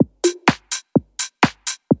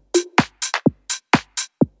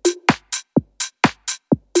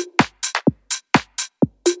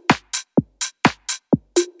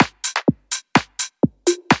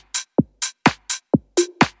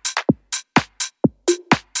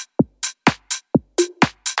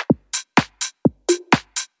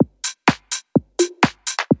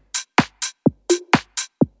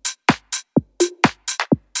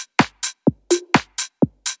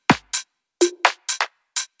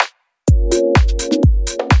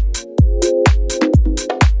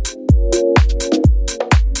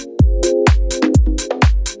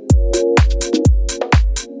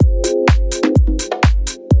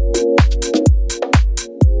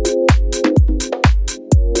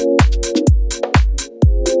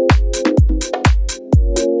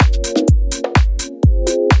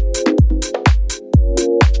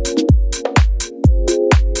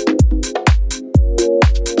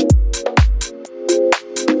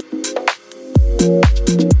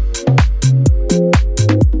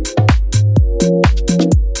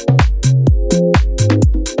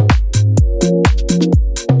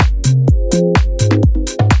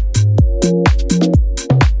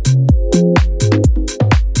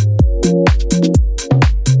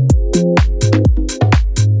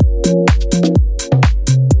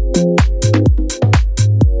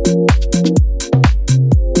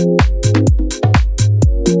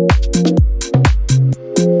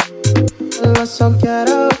eso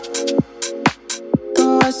quiero.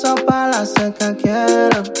 Tu beso pa' la seca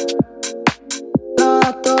quiero. Lo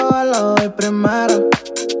das todo, lo doy primero.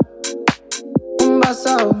 Un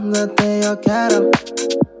beso de ti yo quiero.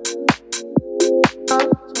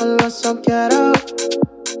 Solo eso quiero.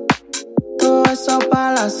 Tu beso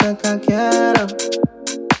pa' la seca quiero.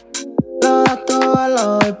 Lo das todo, lo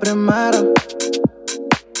doy primero.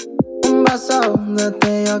 Un beso de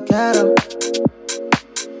ti yo quiero.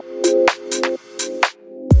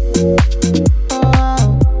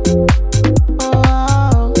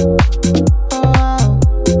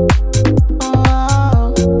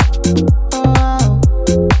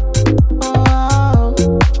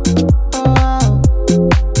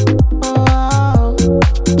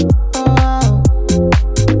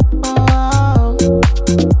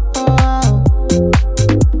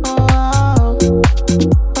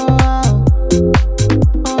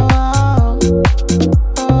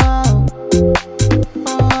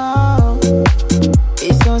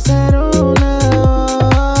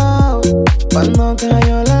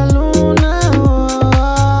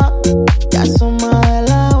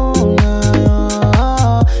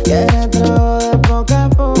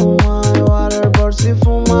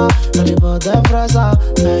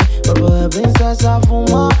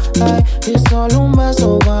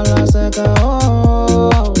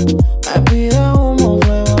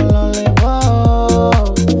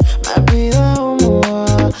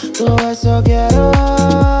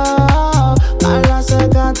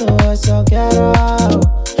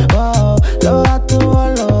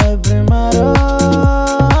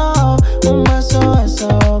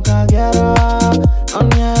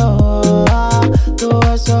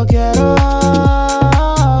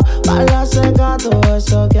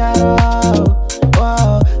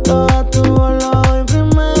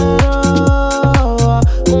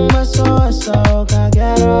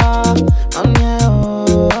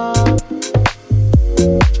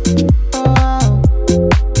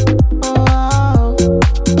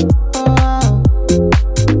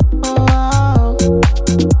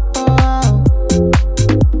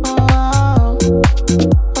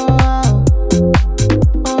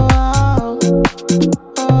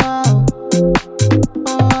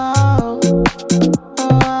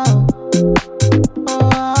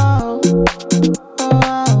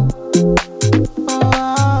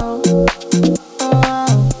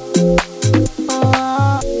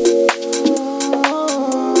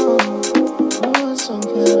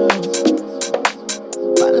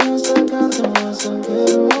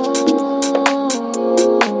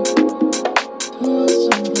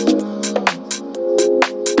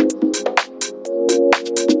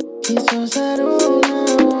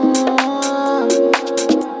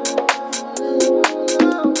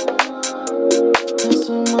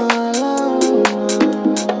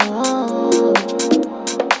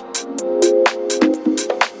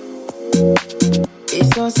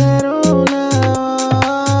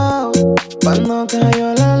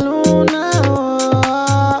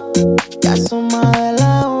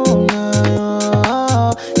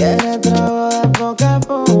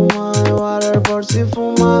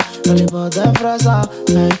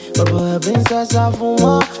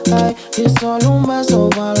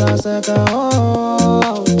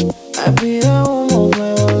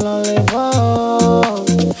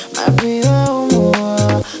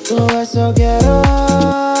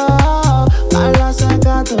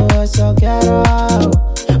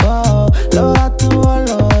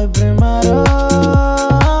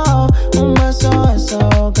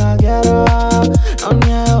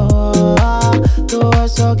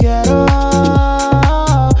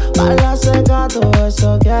 Todo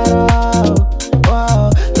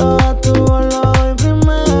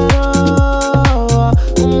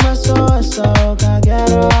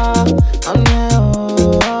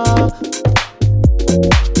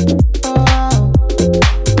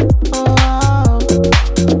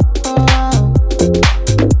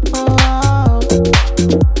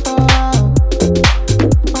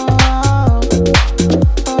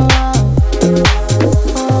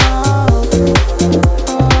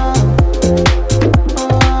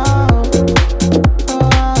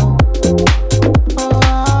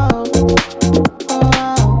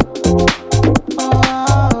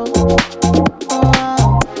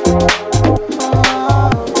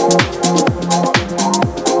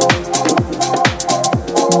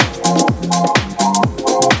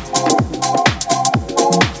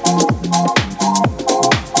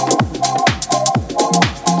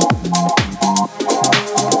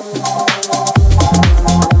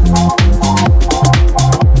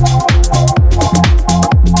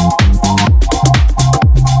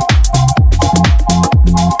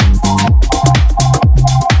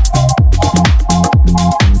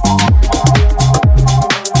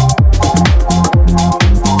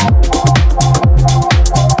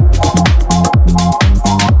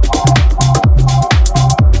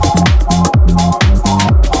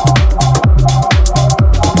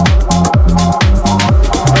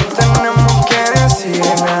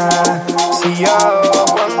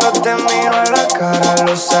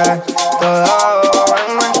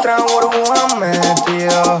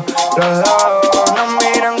Los dos nos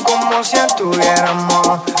miran como si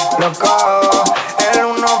estuviéramos locos, el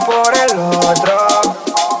uno por el otro.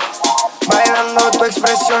 Bailando tu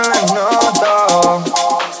expresión la noto.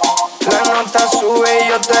 La nota sube y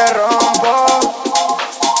yo te rompo.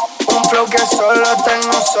 Un flow que solo está en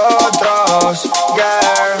nosotros,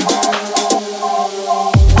 girl.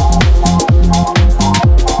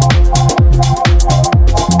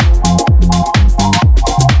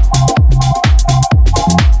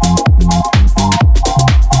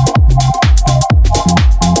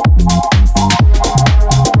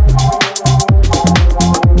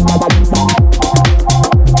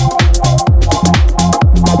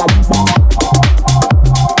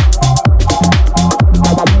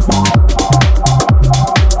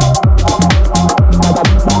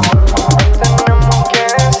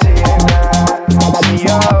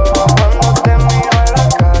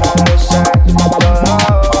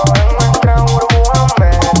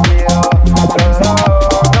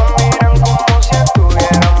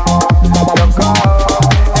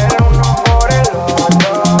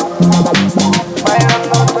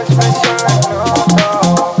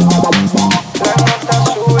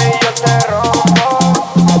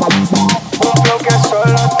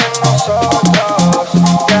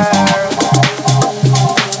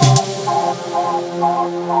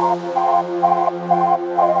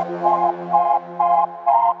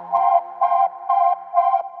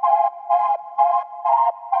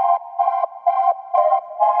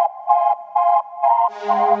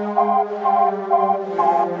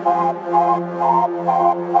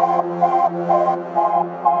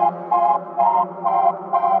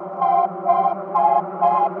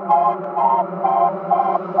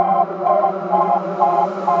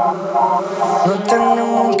 No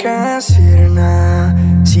tenemos que decir nada.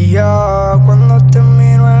 Si yo cuando te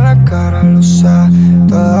miro en la cara lo sé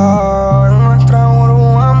todo, en nuestra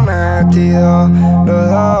burbuja metido. Los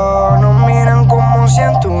dos nos miran como si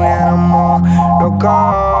estuviéramos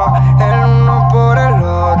locos, el uno por el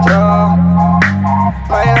otro.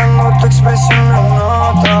 Bailando tu expresión la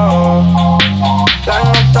noto. La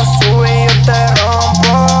nota sube y yo te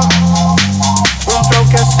rompo. Un flow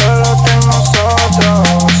que solo está en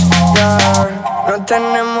nosotros, girl. No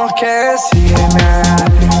tenemos que decir nada.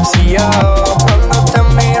 Si yo cuando te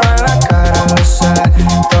miro en la cara lo sé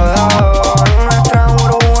todo, en nuestra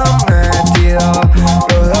burbuja metido.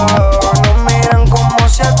 Los dos nos miran como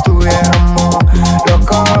si estuviéramos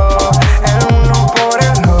locos, el uno por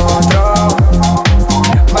el otro.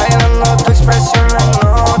 Bailando tu expresión la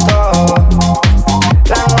noto.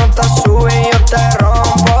 La nota sube y yo te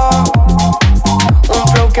rompo. Un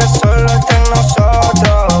flow que solo está en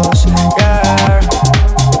nosotros, girl.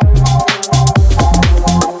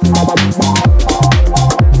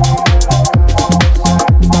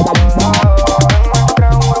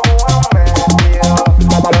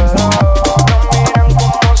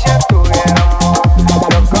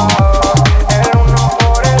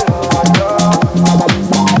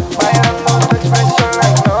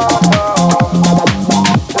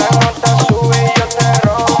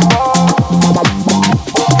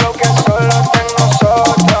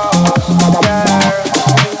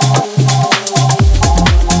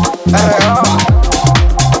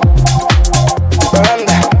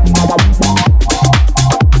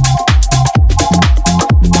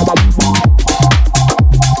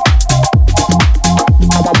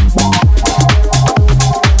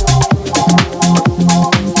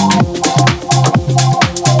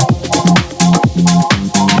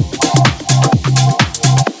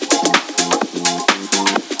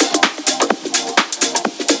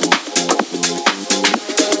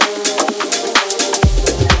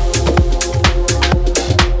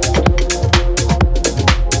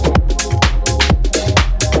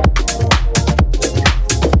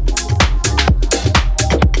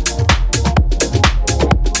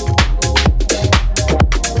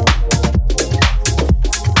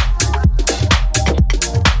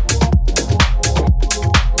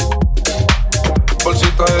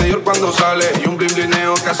 Cuando sale y un blin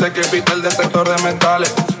blineo que hace que pita el detector de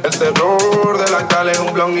metales. El terror de la calle,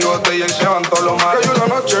 un blon y botella y se van todos los males. Cayó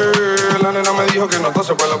la noche, la nena me dijo que no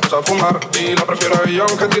se puede la puse a fumar y la prefiero a ella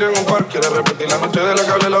aunque tiren un par. Quiere repetir la noche de la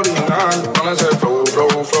cable, la original. Con ese flow,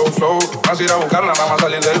 flow, flow, flow. Vas a ir a buscarla, nada más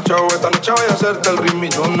salir del show. Esta noche voy a hacerte el ritmo,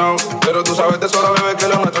 you know. Pero tú sabes de sobra, bebé, que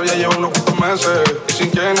lo nuestro ya lleva unos cuantos meses. Y sin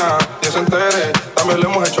que nadie se entere, también lo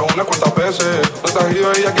hemos hecho unas cuantas veces. No estás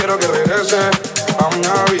ido y ya quiero que regrese a mi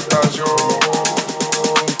habitación.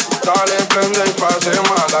 Dale, prende y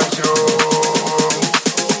pasemos a la acción.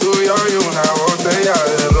 Tú y yo y una botella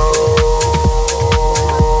de ron.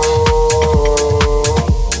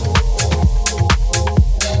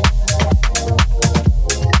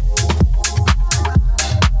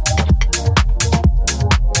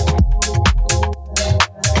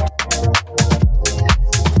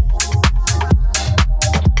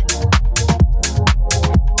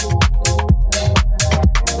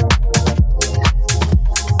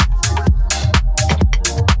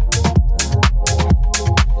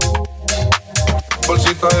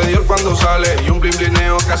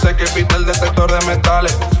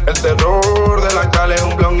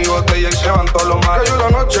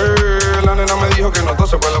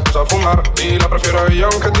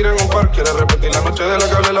 avión que tira en un par. Quiere repetir la noche de la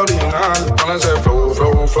que hablé la original. Con ese flow,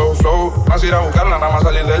 flow, flow, flow. Vas a ir a buscarla, nada más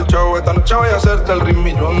salir del show. Esta noche voy a hacerte el ritmo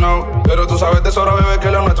y you know. Pero tú sabes de sobra, bebé, que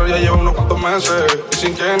lo nuestro ya lleva unos cuantos meses. Y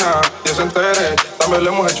sin que nadie se entere, también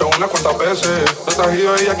lo hemos hecho unas cuantas veces. No estás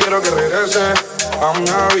ido y ya quiero que regrese a mi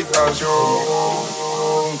habitación.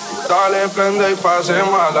 Dale, prende y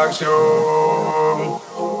pasemos a la acción.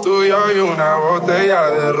 Tú y yo y una botella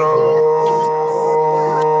de ron.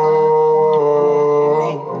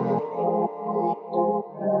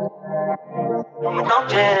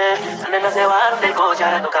 Noche, la nena se va del coche,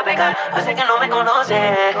 ahora toca pecar. Hace que no me conoce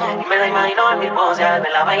y me la imagino en mi pose al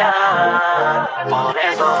verla bailar. Por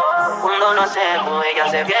eso, cuando lo hacemos, ella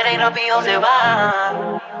se viene y rápido se va.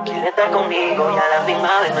 Quiere estar conmigo y a la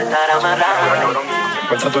misma vez no estar amarrada.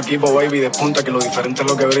 Encuentra tu equipo, baby, despunta que lo diferente es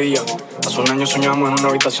lo que brilla. Hace un año soñamos en una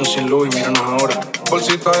habitación sin luz y míranos ahora.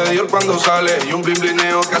 Bolsita de Dior cuando sale y un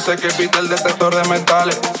blimblineo que hace que pite el detector de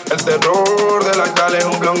metales. El terror de las cales,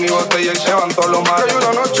 un blon y botella y se van todos los males. Cayó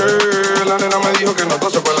la noche, la nena me dijo que no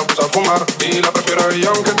se puede empezar a fumar. Y la prefiero a ella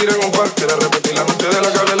aunque tire en un par. Quiere repetir la noche de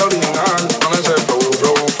la que hablé la original. Con ese flow,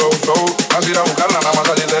 flow, flow, flow. Vas a ir a buscarla, nada más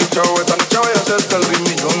salir del show. Esta noche voy a hacerte el ritmo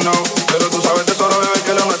y you know. Pero tú sabes de sobra, bebé,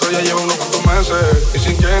 que lo nuestro ya lleva unos cuantos meses. Y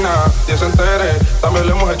sin que nadie se entere, también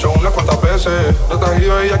lo hemos hecho unas cuantas veces. No te has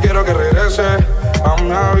ido y ya quiero que regrese a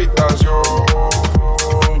mi habitación.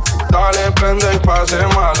 Dale, prende y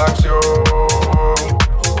pasemos a la acción.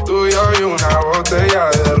 Tú y yo y una botella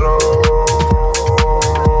de ron.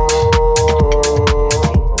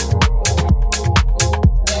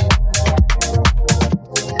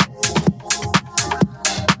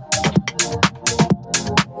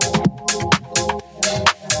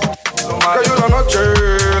 Cayó la noche,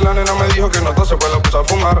 la nena me dijo que no se puede empezar a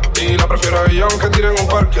fumar. Y la prefiero a ella aunque tire en un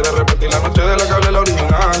par. Quiere repetir la noche de la que hablé la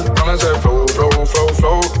original. Con ese flow, flow, flow,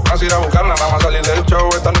 flow. Vas a ir a buscarla, nada más salir del show.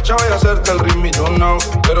 Esta noche voy a hacerte el ritmo y you know.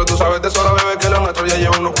 Pero tú sabes de sobra, bebé, que lo nuestro ya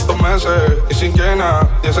lleva unos cuantos meses. Y sin que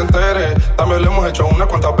nadie se entere, también lo hemos hecho unas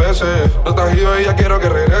cuantas veces. No te has ido y ya quiero que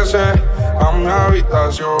regrese a mi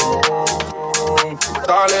habitación.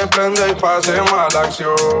 Dale, prende y pasemos a la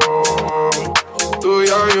acción. Tú y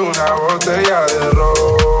yo y una botella de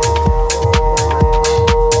ron.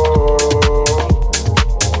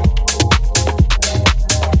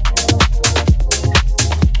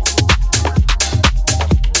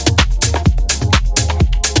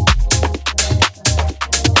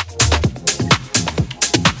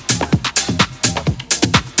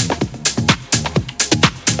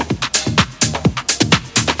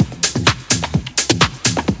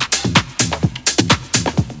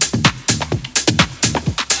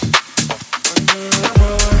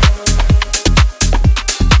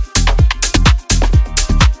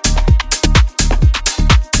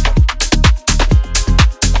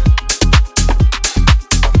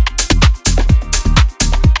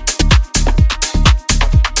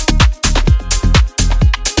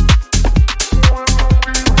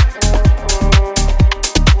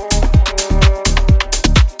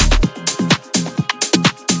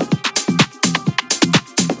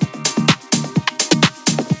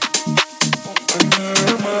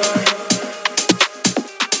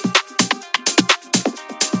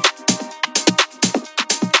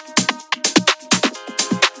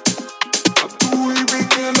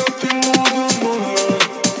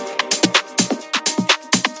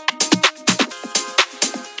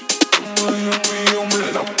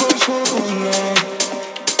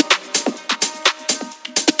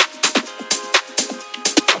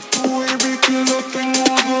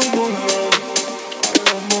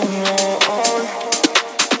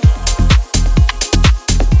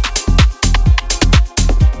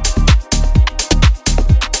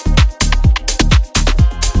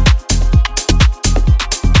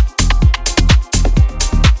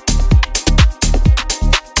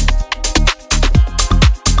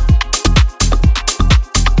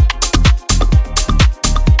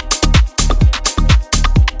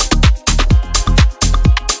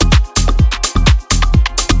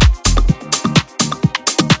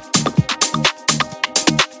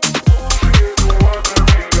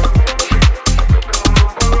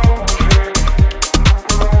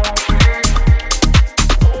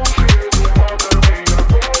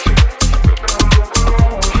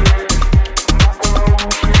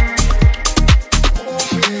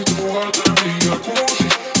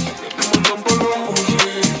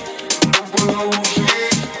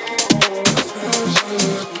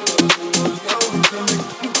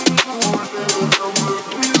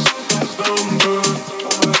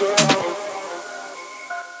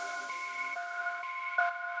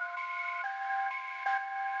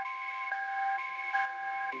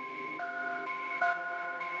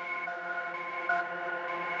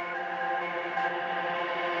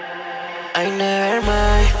 I never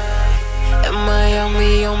mind. En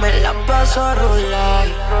Miami yo me la paso a rolar.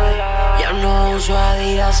 Ya no uso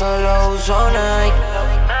Adidas, solo uso Nike.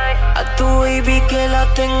 A tu baby que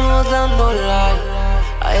la tengo dando like.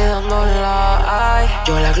 Ay, dándola, ay.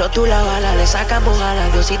 Yo la glow, tú la bala, le sacamos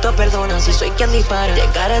ganas. Diosito perdona si soy quien dispara.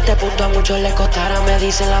 Llegar a este punto a muchos les costará. Me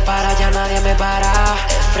dicen la para, ya nadie me para.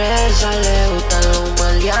 Es fresa, le gustan los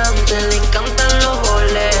maleantes. Le encantan los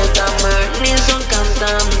boletas. Bernie son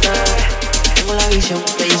cantantes. Tengo la visión,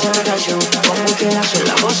 te hice una canción. Como que la soy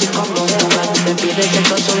la voz y como me pide que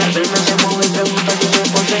todo sobre el verme se mueve y pregunta si soy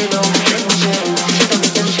Poseidón. No sé, siento mi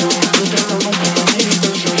tensión. Tú te lo montas con mi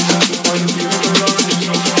intención.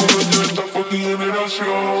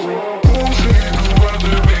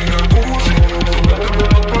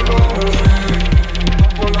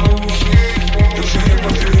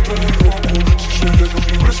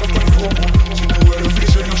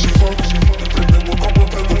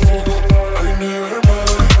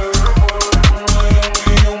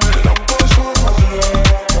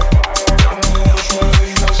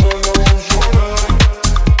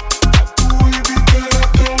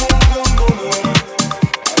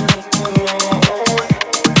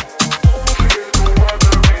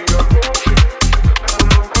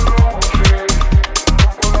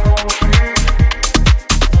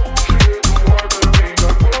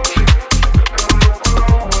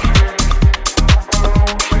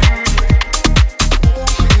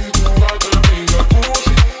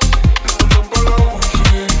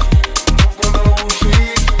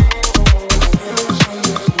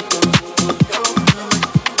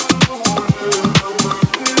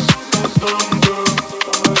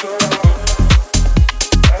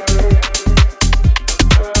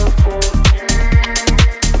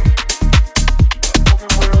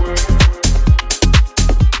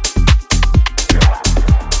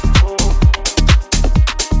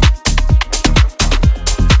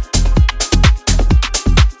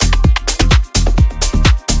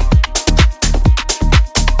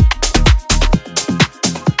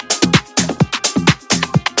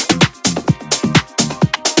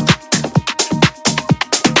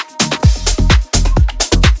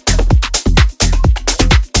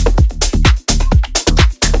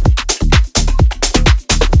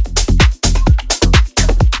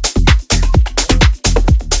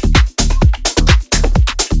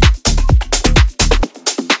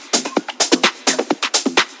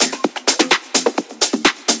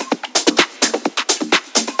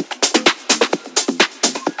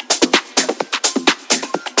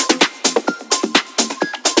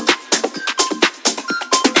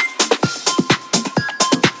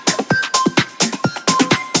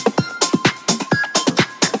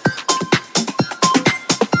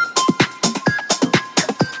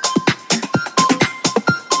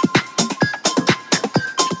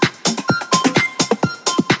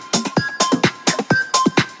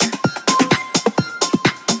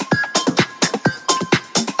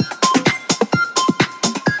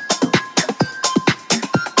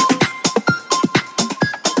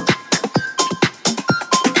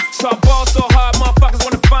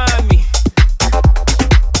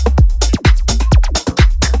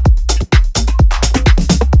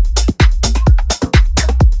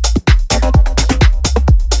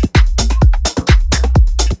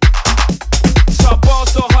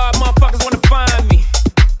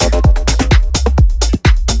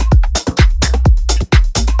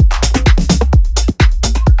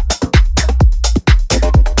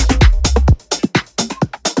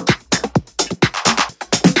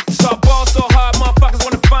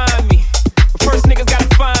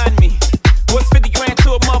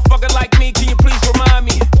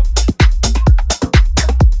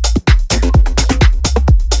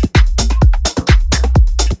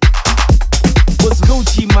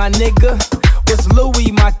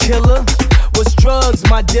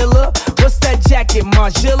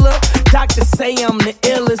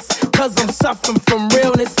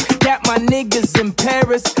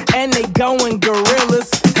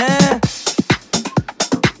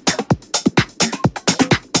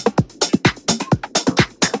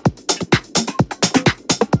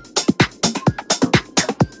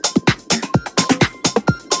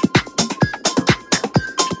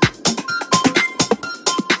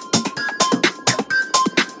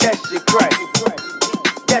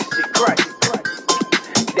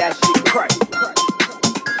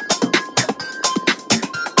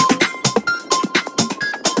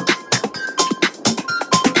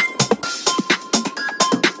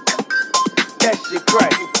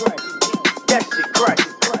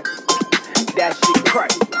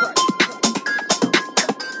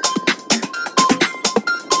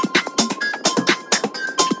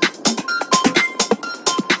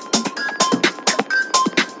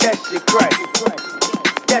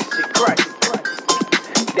 That shit crack.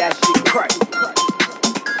 That shit crack.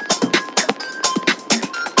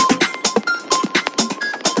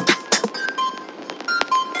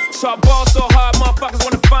 So I ball so hard, motherfuckers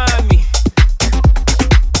wanna find me.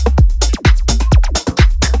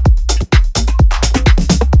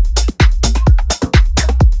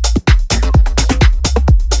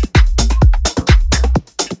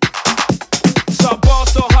 So I ball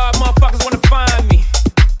so hard, motherfuckers wanna find me.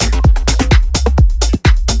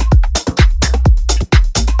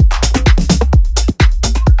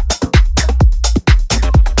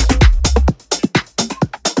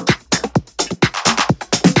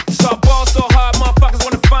 So I ball so hard, motherfuckers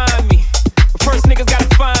wanna find me. But first niggas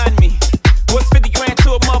gotta find me. What's 50 grand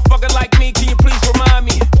to a motherfucker like me? Can you please remind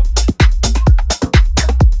me?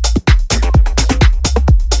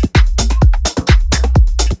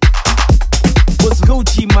 What's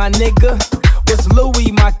Gucci, my nigga? What's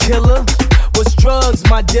Louis, my killer? What's drugs,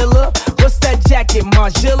 my dealer? What's that jacket,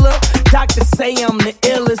 Margilla? Doctors say I'm the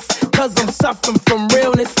illest, cause I'm suffering from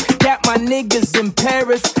realness. Got my niggas in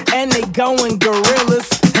Paris, and they going gorillas,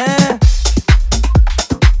 huh?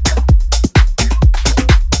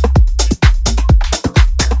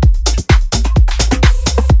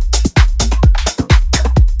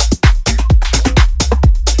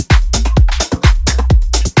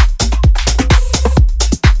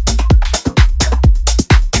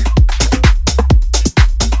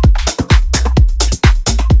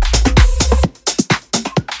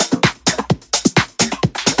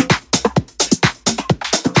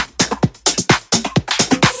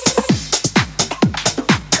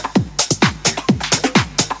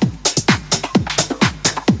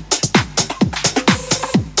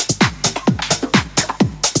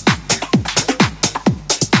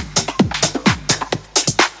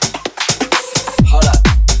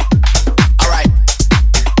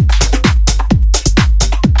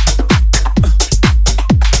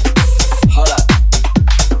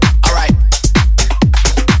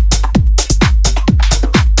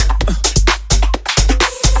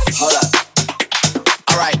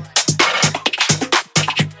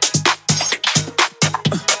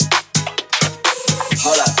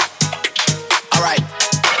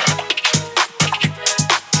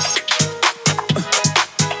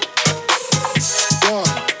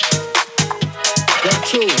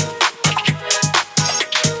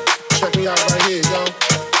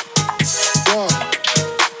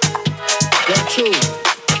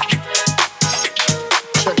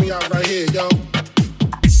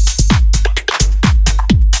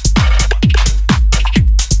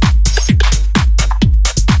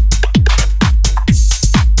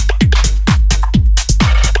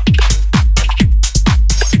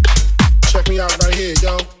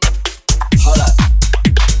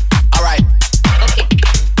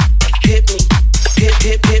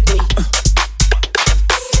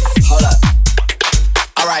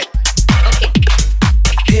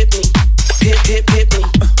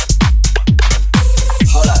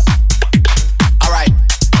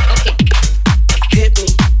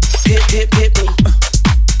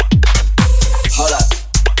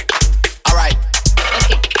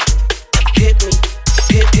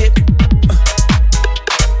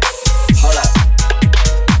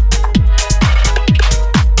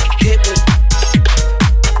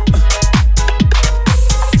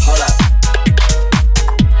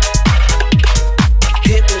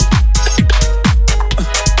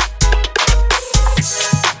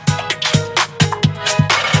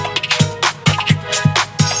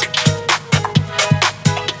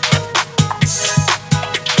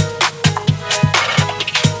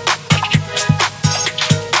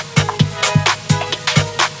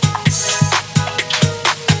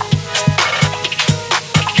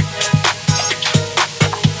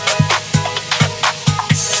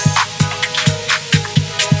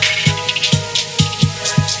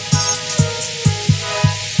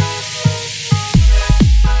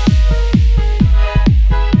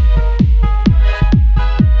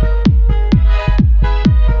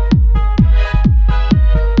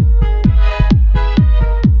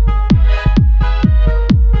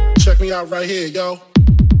 Right here, yo.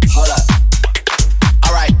 Hold up.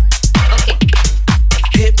 All right. Okay.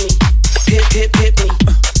 Hit me. Hit me.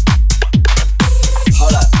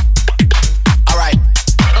 Hold up. All right.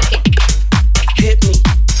 Okay. Hit me.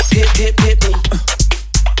 Hit me.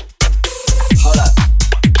 Hold up.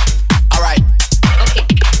 All right.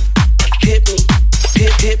 Okay. Hit me.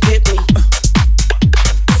 Hit me.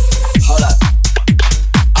 Hold up.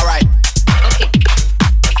 All right. Okay.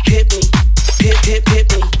 Hit me.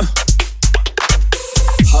 Hit me.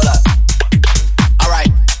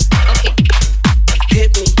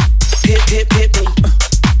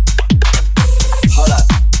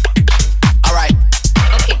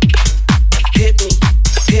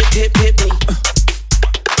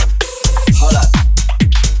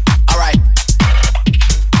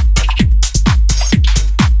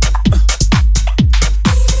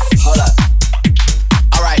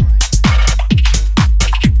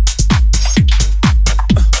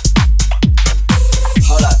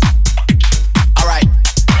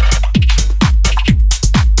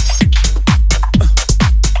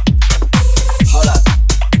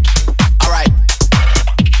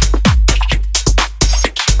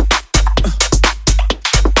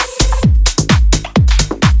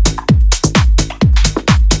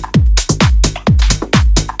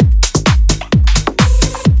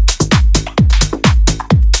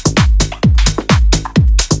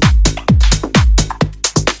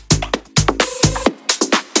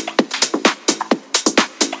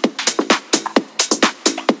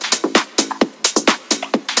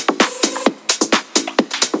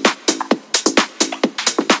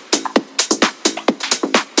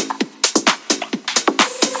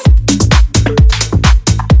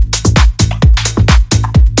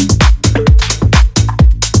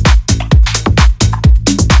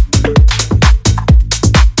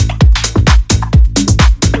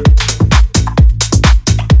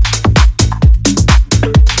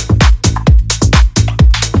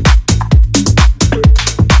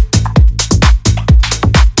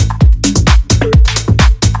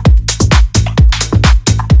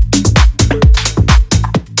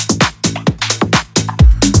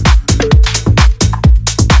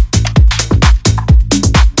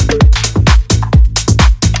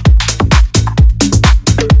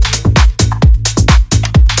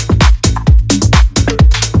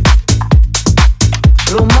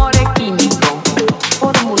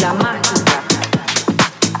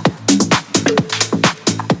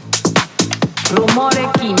 rumore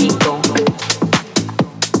chimico,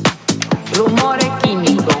 rumore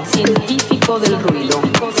chimico, científico del ruido,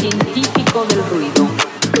 científico del ruido,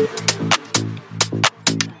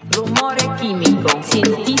 rumore chimico,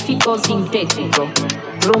 científico sintetico,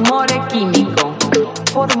 rumore chimico,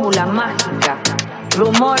 fórmula mágica,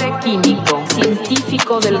 rumore chimico,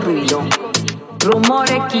 científico del ruido,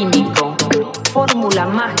 rumore chimico, fórmula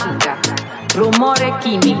mágica, rumore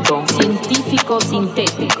chimico, científico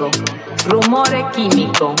sintético, rumore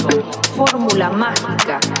chimico, fórmula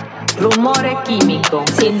mágica, rumore chimico,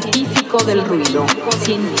 científico del ruido,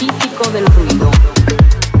 científico del ruido.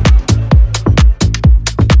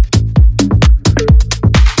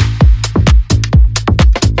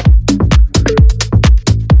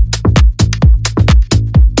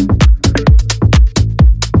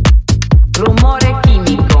 Rumore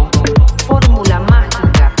chimico, fórmula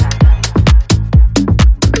mágica.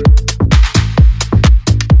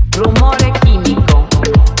 Rumore chimico,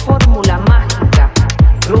 fórmula mágica.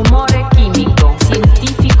 Rumore chimico,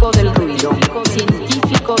 científico del ruido,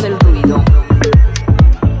 científico del ruido.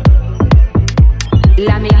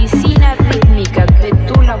 La medicina rítmica de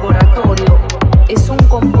tu laboratorio es un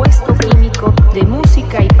compuesto químico de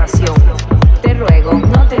música y pasión. Te ruego,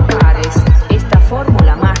 no te pares, esta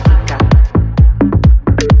fórmula mágica.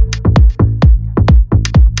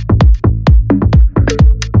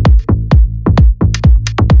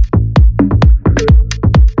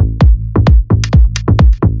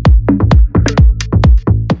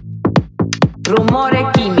 Rumore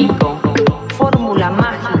chimico, fórmula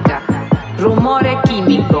mágica, rumore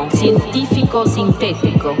chimico, científico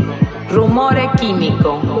sintetico, rumore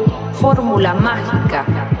chimico, fórmula mágica,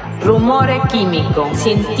 rumore chimico,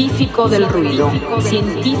 científico del ruido,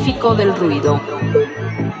 científico del ruido.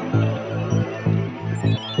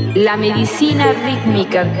 La medicina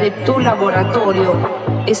rítmica de tu laboratorio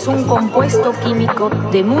es un compuesto químico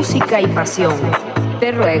de música y pasión.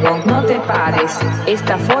 Te ruego, no te pares,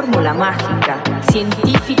 esta fórmula mágica,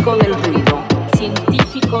 científico del ruido,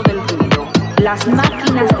 científico del ruido. Las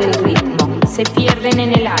máquinas del ritmo se pierden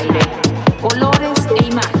en el aire, colores e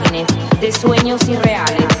imágenes de sueños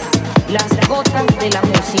irreales. Las gotas de la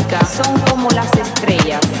música son como las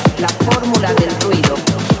estrellas, la fórmula del ruido,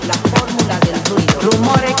 la fórmula del ruido.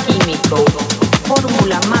 Rumore químico,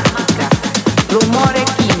 fórmula mágica, rumore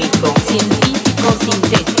químico, científico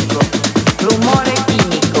sintético, rumore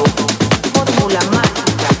químico, fórmula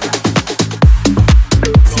mágica,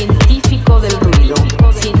 científico del ruido,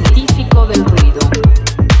 científico del ruido.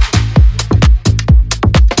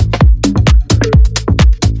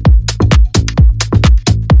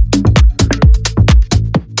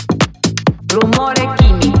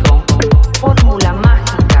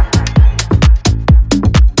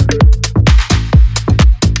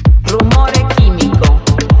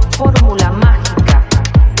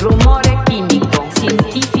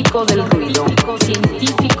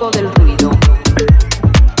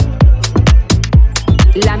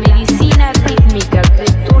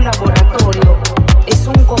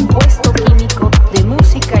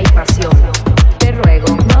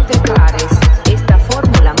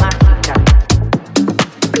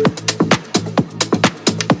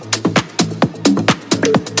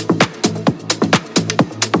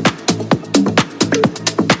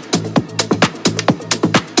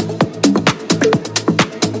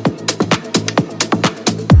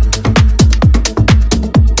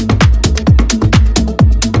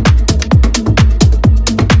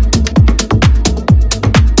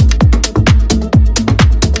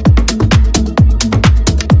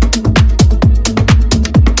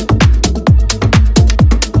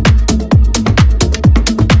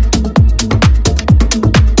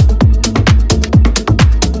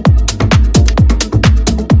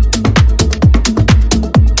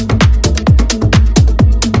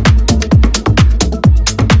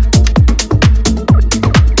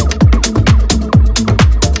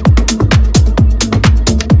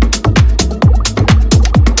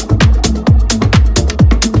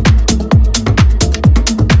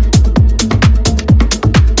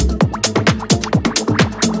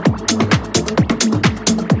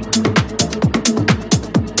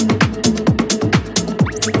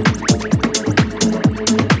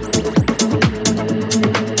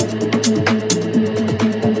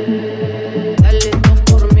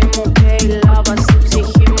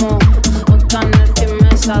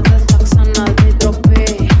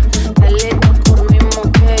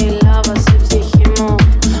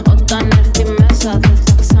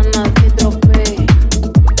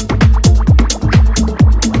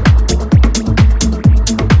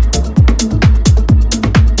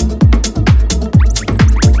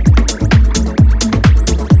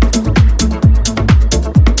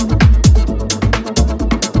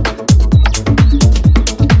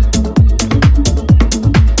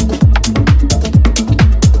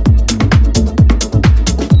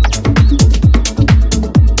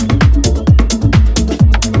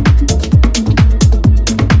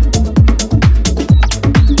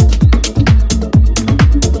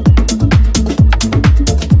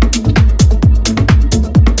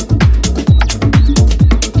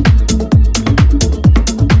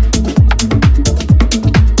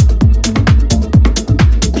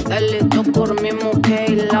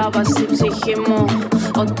 ψυχή μου.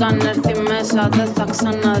 Όταν έρθει μέσα δεν θα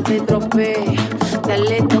ξαναδεί ντροπή.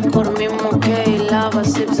 Θέλει το κορμί μου και η λάβα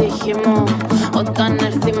στη ψυχή μου. Όταν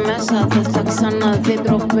έρθει μέσα δεν θα ξαναδεί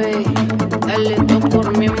ντροπή. Θέλει το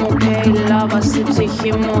κορμί μου και η λάβα στη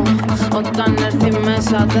ψυχή μου. Όταν έρθει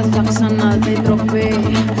μέσα δεν θα ξαναδεί ντροπή.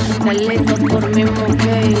 Θέλει το κορμί μου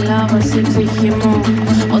και η λάβα στη ψυχή μου.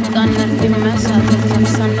 Όταν έρθει μέσα δεν θα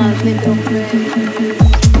ξαναδεί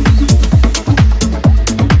ντροπή.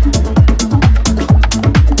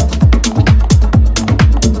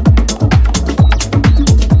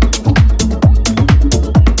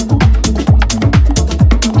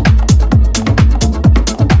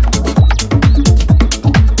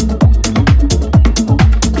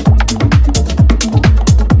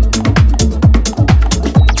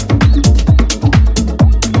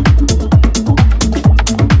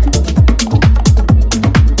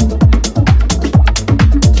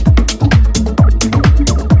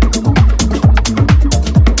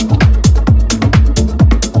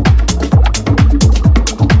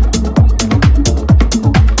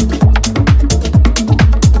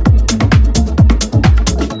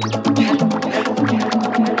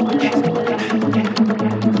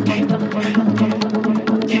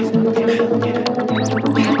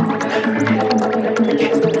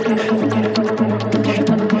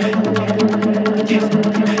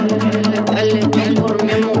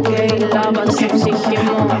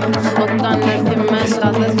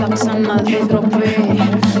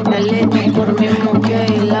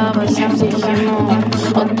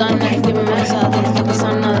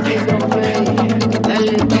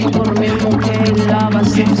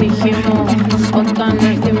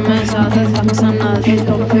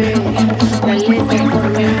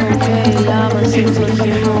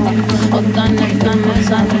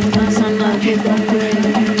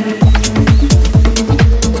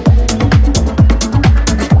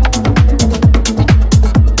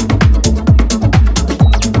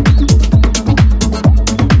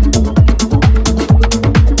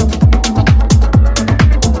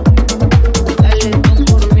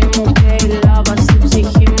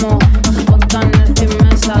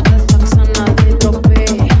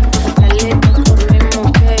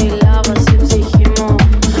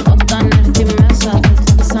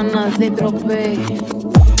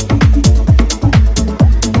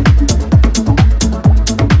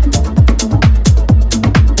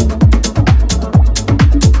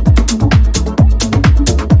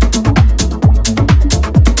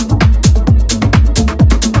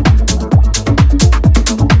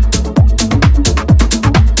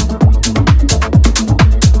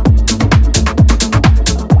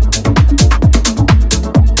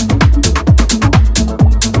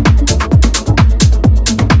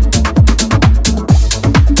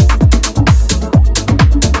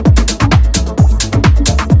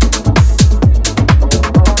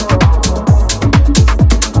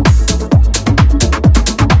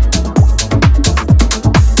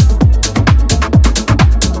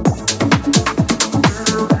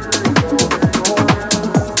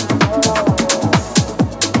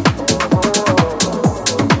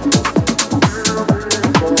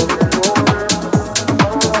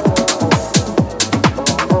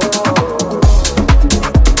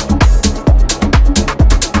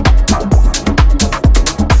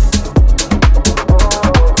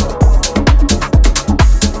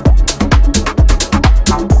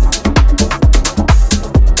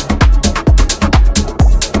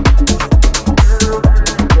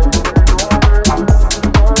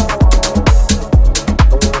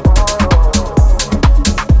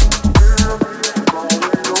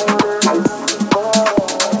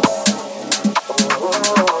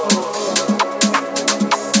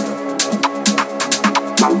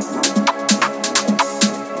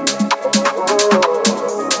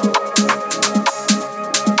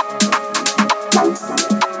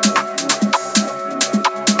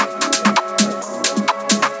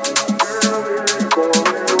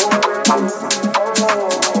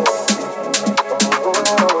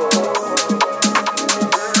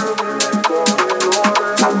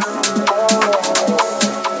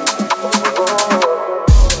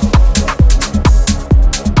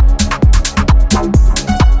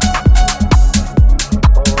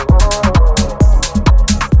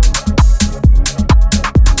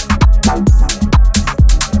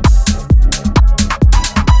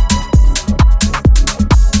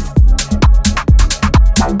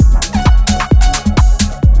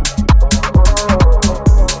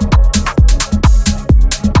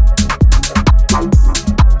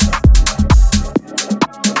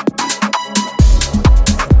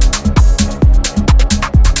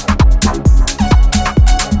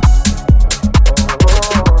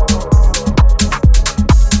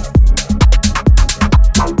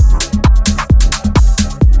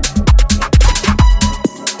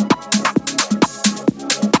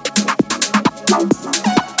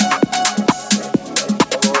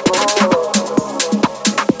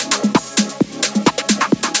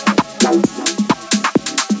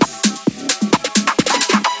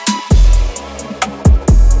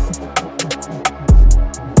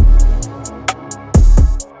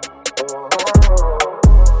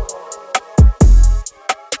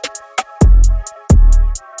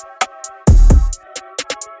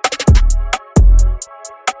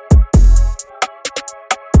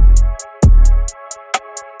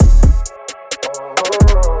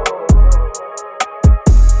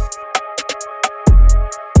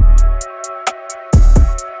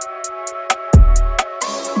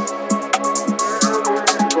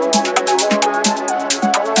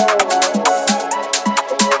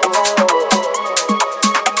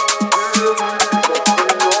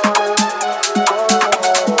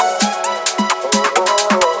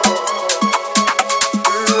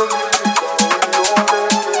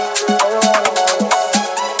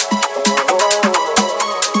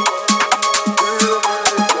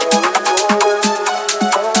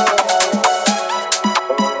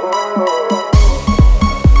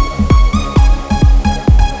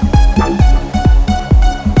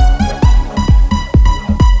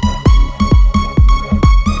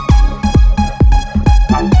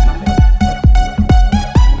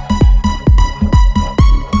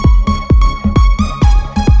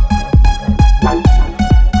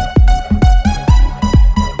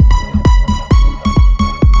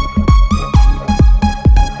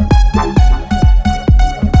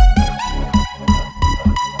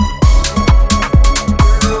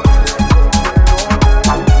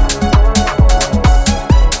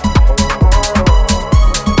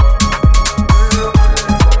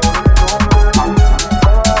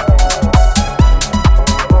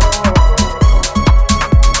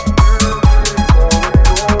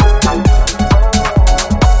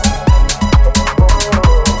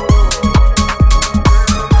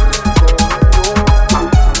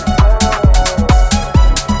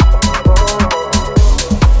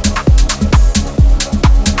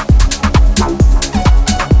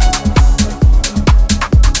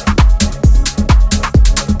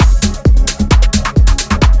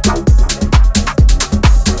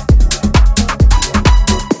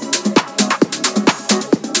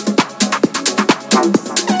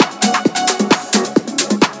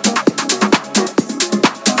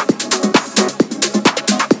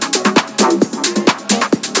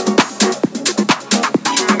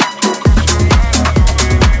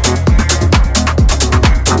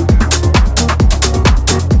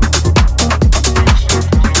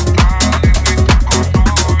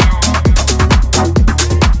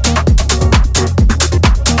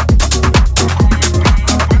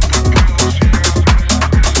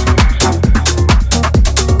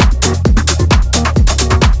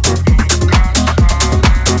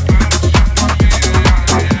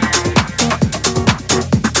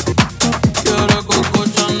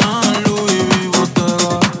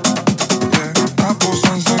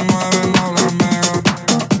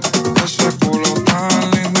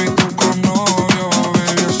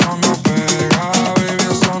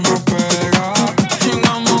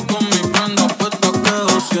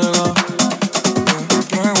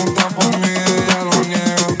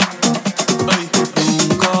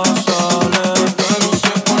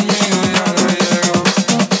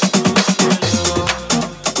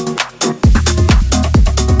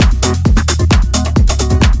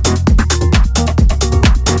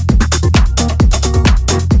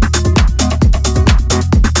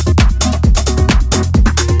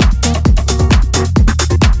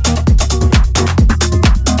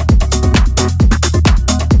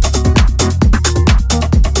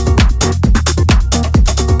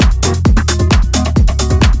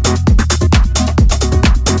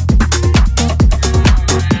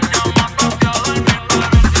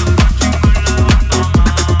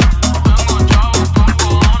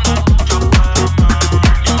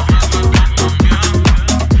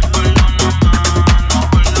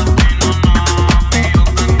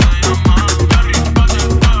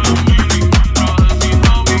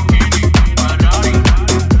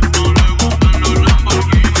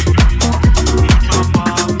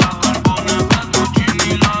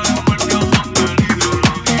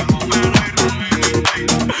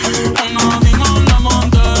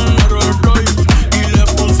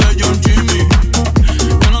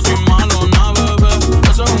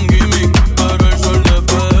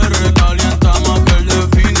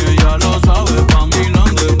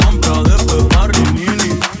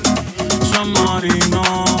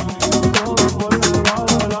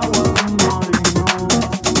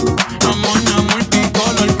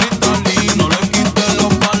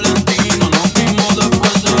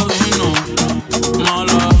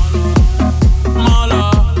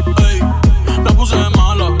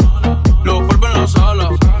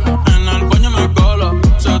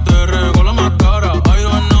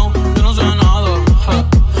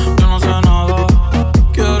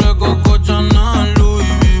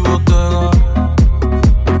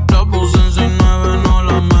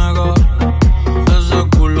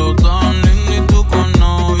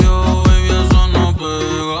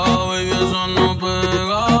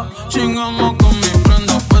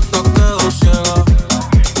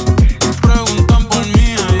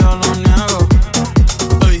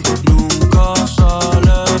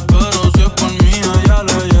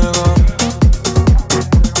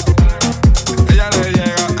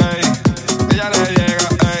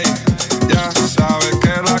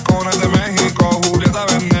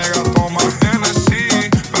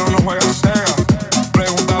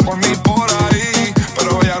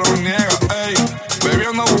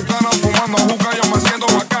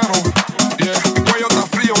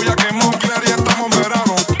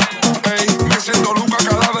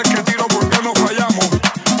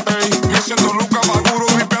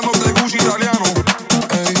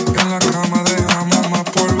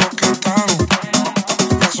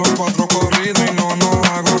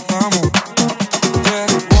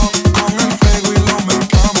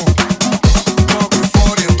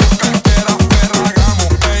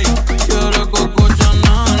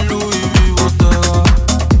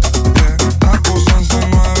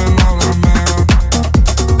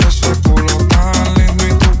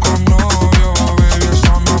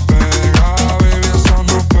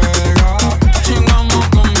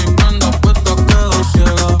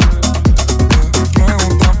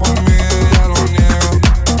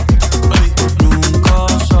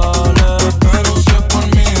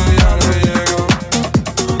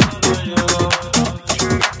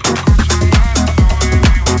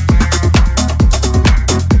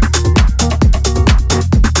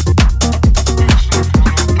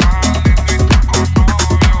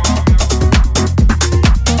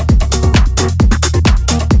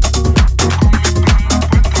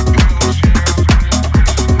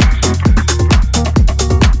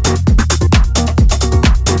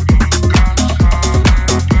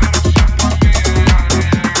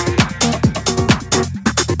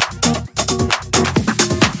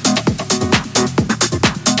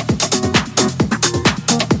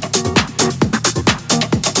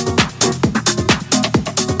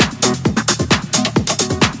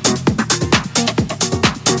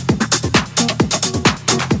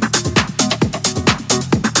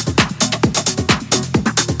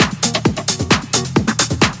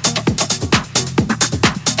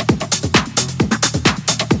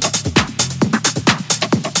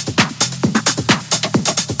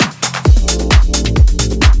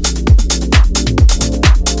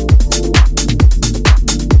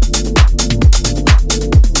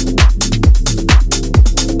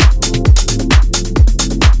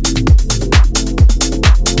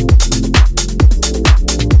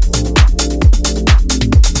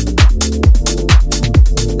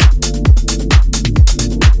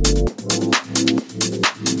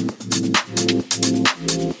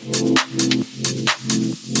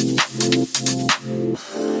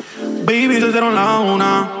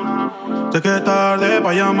 Sé que es tarde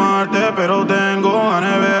pa' llamarte, pero tengo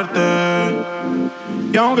ganas de verte.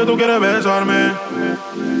 Y aunque tú quieres besarme,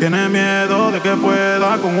 tienes miedo de que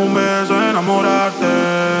pueda con un beso enamorarte.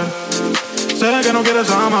 Sé que no quieres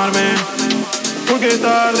amarme, porque es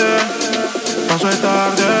tarde, paso es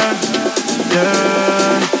tarde,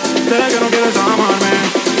 yeah. Sé que no quieres amarme,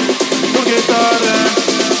 porque es tarde,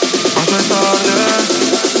 paso es tarde.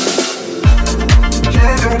 Sé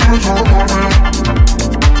que no quieres amarme.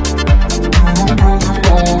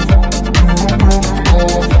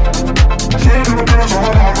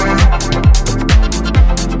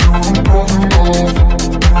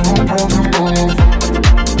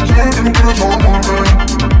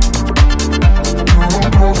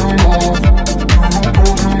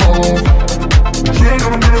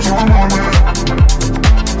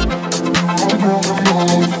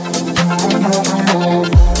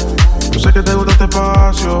 Yo sé que te gusta este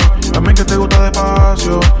espacio, también que te gusta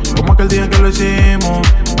despacio, como aquel día en que lo hicimos,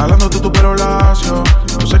 hablándote tu pelo lacio.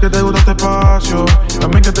 Yo sé que te gusta este espacio,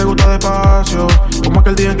 también que te gusta despacio, como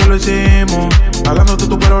aquel día en que lo hicimos, hablándote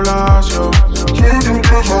tu pelo lacio. Sé que no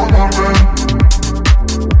quieres amarme,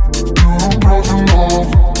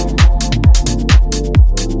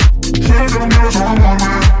 sé que no quieres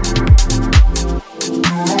amarme.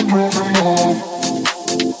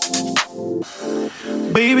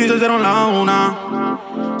 Baby, se hicieron la una.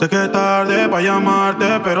 Sé que es tarde pa'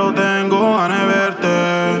 llamarte, pero tengo ganas de verte.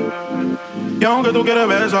 Y aunque tú quieres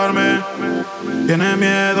besarme, tienes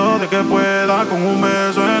miedo de que pueda con un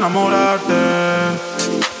beso enamorarte.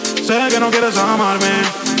 Sé que no quieres amarme,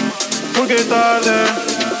 porque es tarde,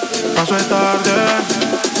 paso es tarde,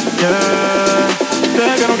 yeah.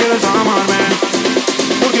 Sé que no quieres amarme,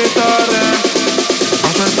 porque es tarde,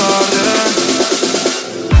 paso es tarde.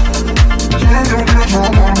 Sé que no quieres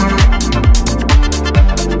amarme.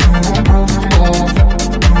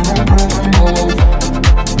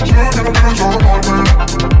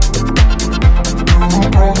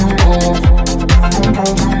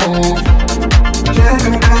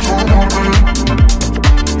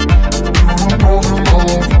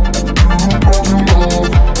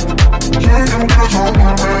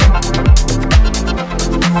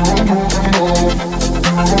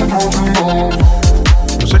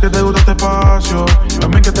 Yo sé que te gusta este espacio,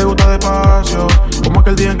 también que te gusta despacio, como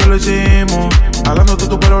aquel día en que lo hicimos, hablándote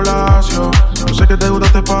tu pelo lacio. Yo sé que te gusta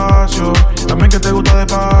este espacio, también que te gusta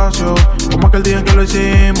despacio, como aquel día en que lo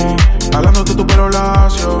hicimos, hablándote tu pelo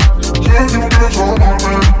lacio. Sé que no quieres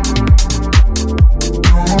amarme,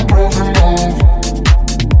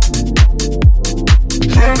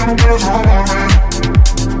 sé que no quieres amarme.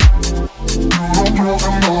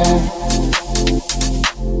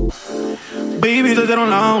 Baby, se hicieron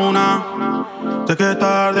la una. Sé que es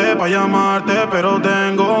tarde pa' llamarte, pero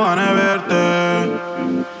tengo ganas de verte.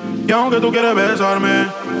 Y aunque tú quieres besarme,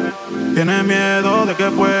 tienes miedo de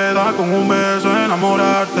que pueda con un beso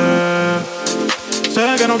enamorarte.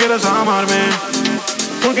 Sé que no quieres amarme,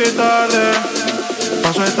 porque es tarde,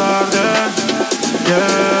 paso es tarde,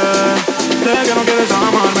 yeah. Sé que no quieres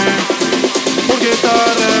amarme, porque es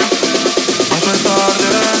tarde, paso es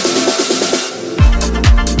tarde.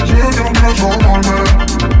 Sé que no quieres amarme.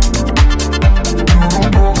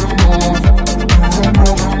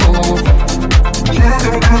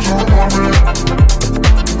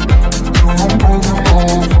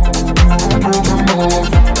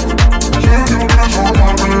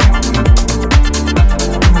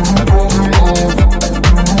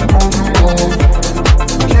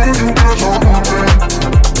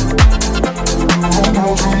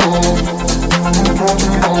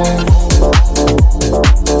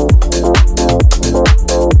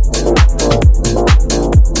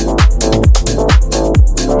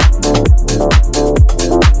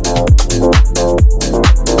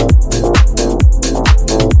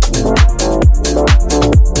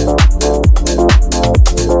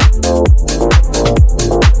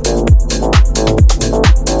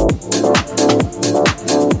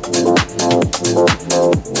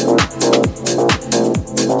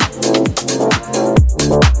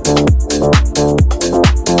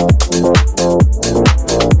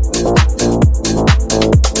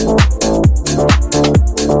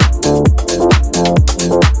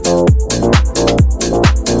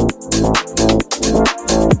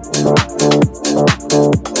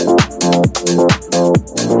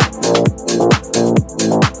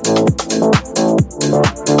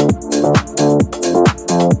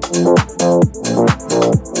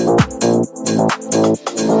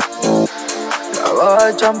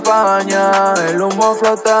 Champaña, el humo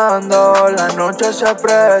flotando, la noche se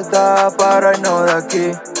presta para irnos de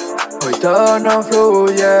aquí. Hoy todo no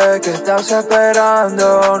fluye, que estás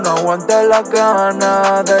esperando. No aguantes las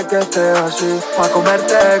ganas de que estés así. Pa'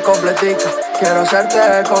 comerte completica, quiero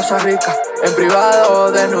hacerte cosas ricas. En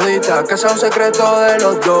privado, desnudita, que sea un secreto de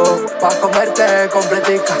los dos. Pa' comerte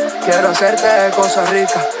completica, quiero hacerte cosas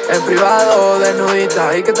ricas. En privado,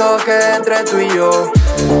 desnudita, y que todo quede entre tú y yo.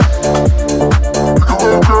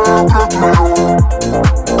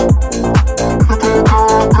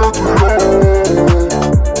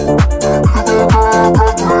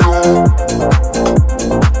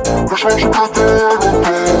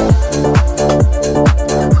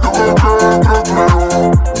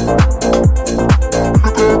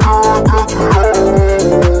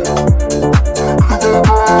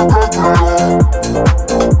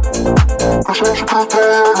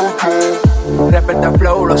 Respeta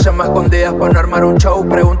flow, lo hacemos escondidas para no armar un show.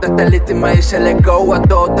 Pregunta este list y me dice let's go. A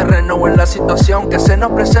todo terreno en la situación que se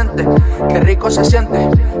nos presente. Qué rico se siente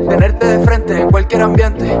tenerte de frente en cualquier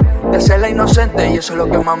ambiente. De ser la inocente y eso es lo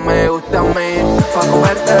que más me gusta a mí. Pa'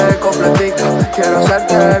 comerte completica, quiero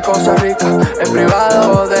hacerte cosas ricas. En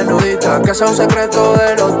privado, desnudita, que sea un secreto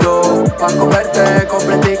de los dos. Pa' comerte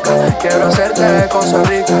completica, quiero hacerte cosas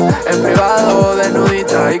ricas. En privado,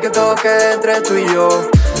 desnudita, y que todo quede entre tú y yo.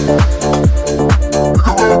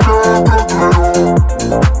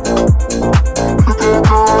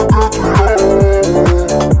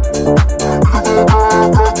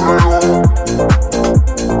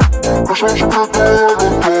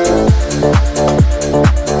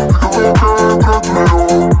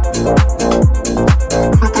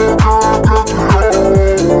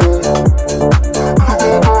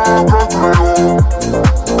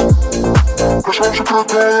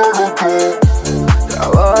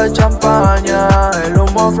 Trago de champaña, el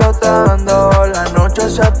humo flotando. La noche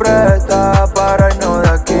se presta para irnos de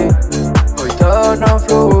aquí. Hoy todo no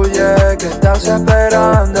fluye, que estás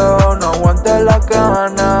esperando. No aguantes las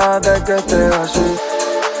ganas de que estés así.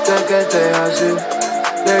 De que estés así,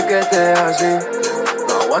 de que estés así.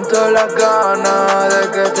 No aguanto las ganas de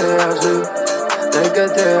que estés así. De que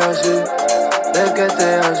estés así, de que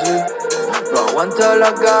estés así. No aguanto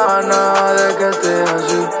las ganas de que estés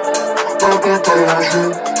así. De que estés así,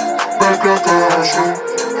 de que estés así.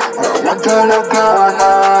 No aguanto las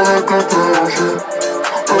ganas de que estés así.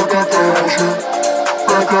 De que estés así,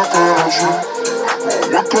 de que estés así.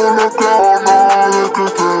 No aguanto las ganas de que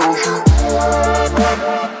estés así.